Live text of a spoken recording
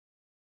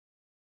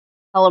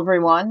Hello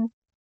everyone,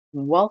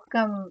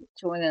 welcome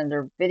to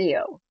another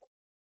video.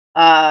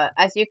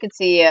 As you can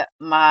see,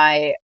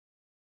 my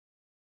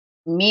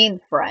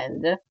mean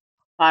friend,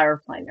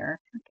 fireflanger,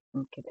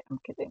 I'm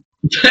kidding.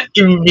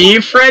 Me,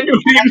 friend?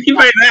 What do you mean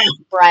by that?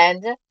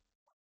 Friend,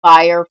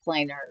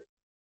 fireflanger,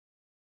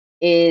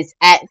 is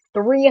at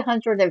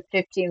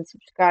 315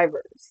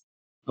 subscribers.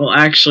 Well,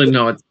 actually,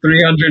 no, it's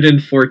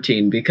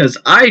 314 because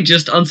I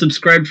just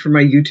unsubscribed from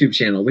my YouTube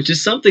channel, which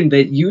is something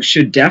that you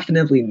should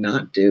definitely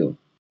not do.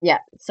 Yeah,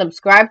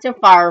 subscribe to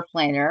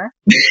fireflanger,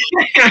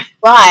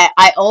 but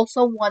I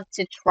also want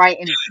to try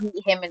and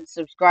beat him in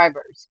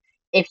subscribers.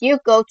 If you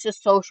go to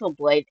Social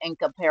Blade and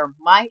compare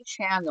my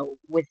channel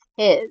with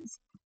his,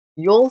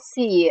 you'll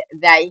see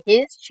that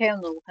his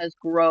channel has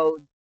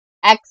grown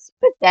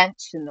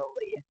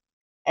exponentially,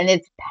 and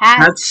it's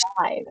past That's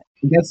 5.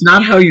 that's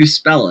not how you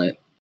spell it.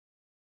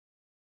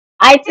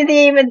 I didn't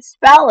even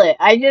spell it.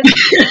 I just,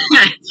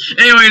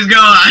 Anyways, go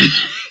on.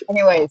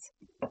 anyways,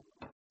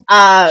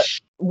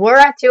 we're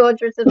at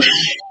 200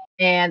 subscribers,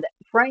 and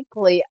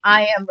frankly,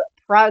 I am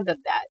proud of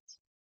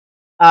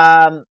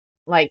that.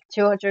 Like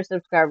 200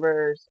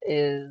 subscribers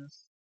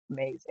is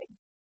amazing.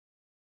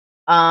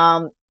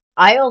 I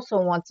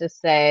also want to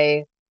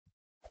say,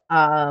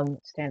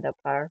 stand up,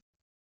 fire.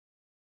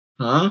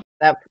 Huh?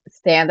 That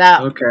stand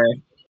up.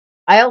 Okay.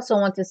 I also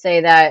want to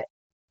say that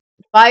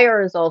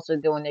Fire is also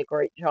doing a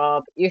great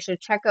job. You should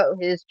check out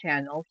his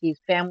channel. He's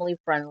family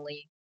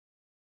friendly.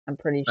 I'm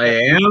pretty I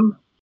sure. am?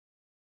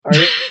 Are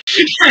you?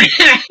 I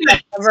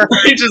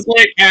just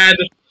add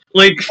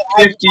 50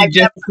 I've never heard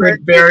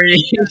different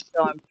variations.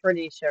 so I'm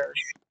pretty sure.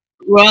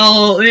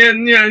 Well, we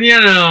can't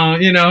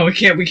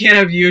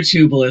have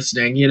YouTube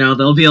listening.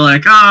 They'll be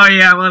like, oh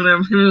yeah,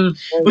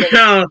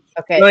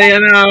 Okay.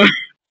 About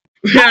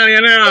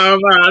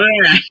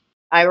it.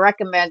 I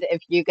recommend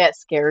if you get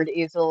scared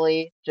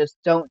easily, just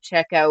don't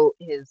check out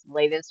his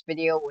latest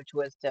video, which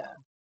was The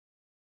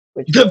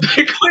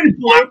Bitcoin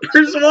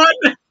bloopers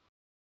one?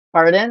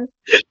 Pardon?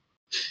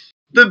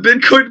 The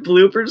Bitcoin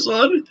bloopers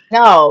one?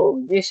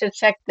 No, you should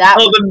check that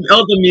one.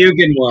 The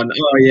Mugen one.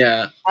 Oh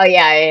yeah. Oh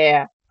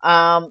yeah.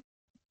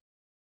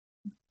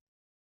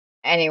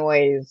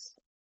 Anyways,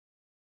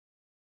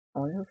 I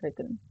wonder if I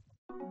can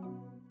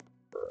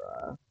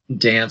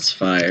Dance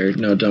fired.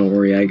 No, don't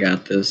worry, I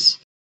got this.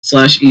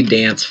 /e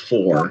dance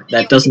 4.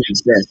 That doesn't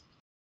exist.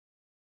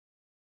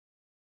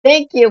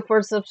 Thank you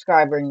for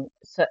subscribing.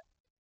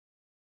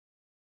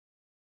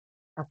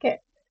 Okay.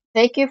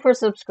 Thank you for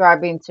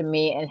subscribing to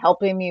me and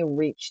helping me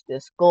reach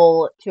this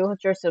goal.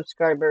 200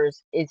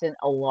 subscribers isn't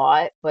a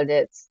lot, but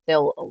it's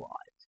still a lot.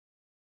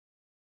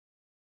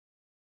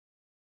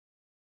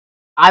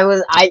 I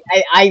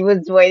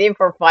was waiting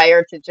for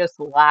Fire to just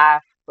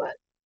laugh, but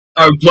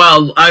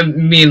Well, I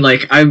mean,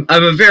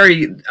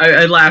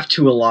 I laugh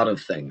to a lot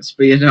of things,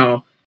 but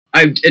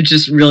it's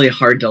just really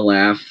hard to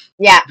laugh.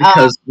 Yeah,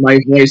 because my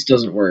voice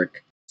doesn't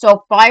work.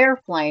 So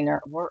fireflanger,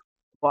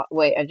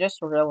 wait, I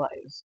just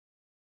realized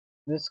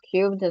this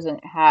cube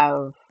doesn't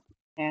have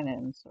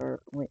cannons,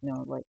 or wait,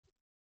 no,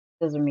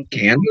 doesn't make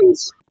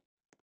cannons.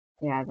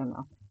 Yeah, I don't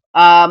know.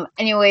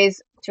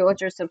 Anyways,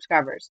 200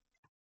 subscribers,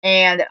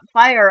 and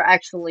Fire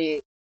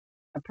actually,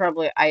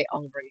 I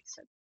already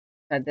said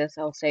this.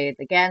 I'll say it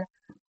again.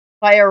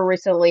 Fire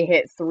recently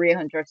hit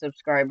 300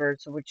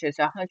 subscribers, which is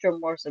 100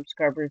 more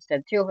subscribers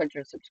than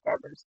 200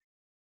 subscribers.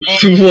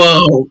 And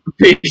whoa,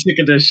 basic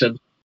edition.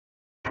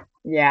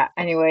 Yeah.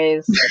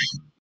 Anyways,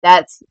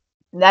 that's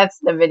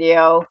the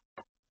video.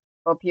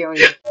 Hope you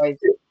enjoyed.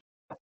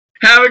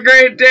 Have a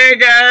great day,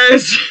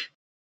 guys.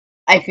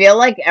 I feel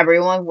like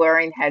everyone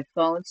wearing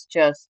headphones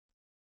just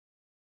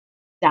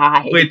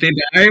died. Wait, they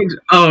died?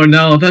 Oh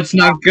no, that's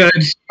not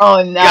good.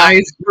 Oh no.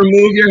 Guys,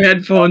 remove your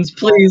headphones,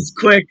 please,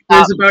 quick.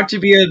 There's about to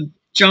be a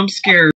jump scare.